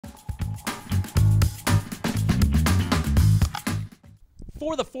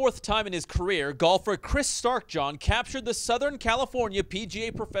For the fourth time in his career, golfer Chris Starkjohann captured the Southern California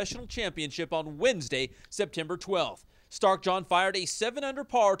PGA Professional Championship on Wednesday, September 12th. Starkjohann fired a 7-under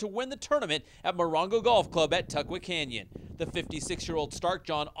par to win the tournament at Morongo Golf Club at Tuckwick Canyon. The 56-year-old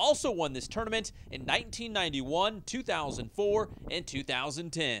Starkjohann also won this tournament in 1991, 2004, and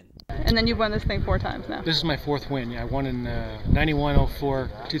 2010. And then you've won this thing 4 times now. This is my 4th win. I won in 91, 04,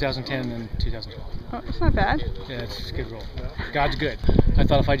 2010, and 2012. Oh, it's not bad. Yeah, it's a good roll. God's good. I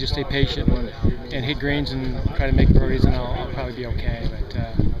thought if I just stay patient and hit greens and try to make birdies, then I'll probably be okay. But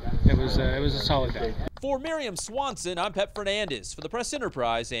it was a solid day. For Miriam Swanson, I'm Pep Fernandez for the Press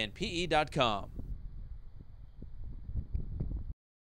Enterprise and PE.com.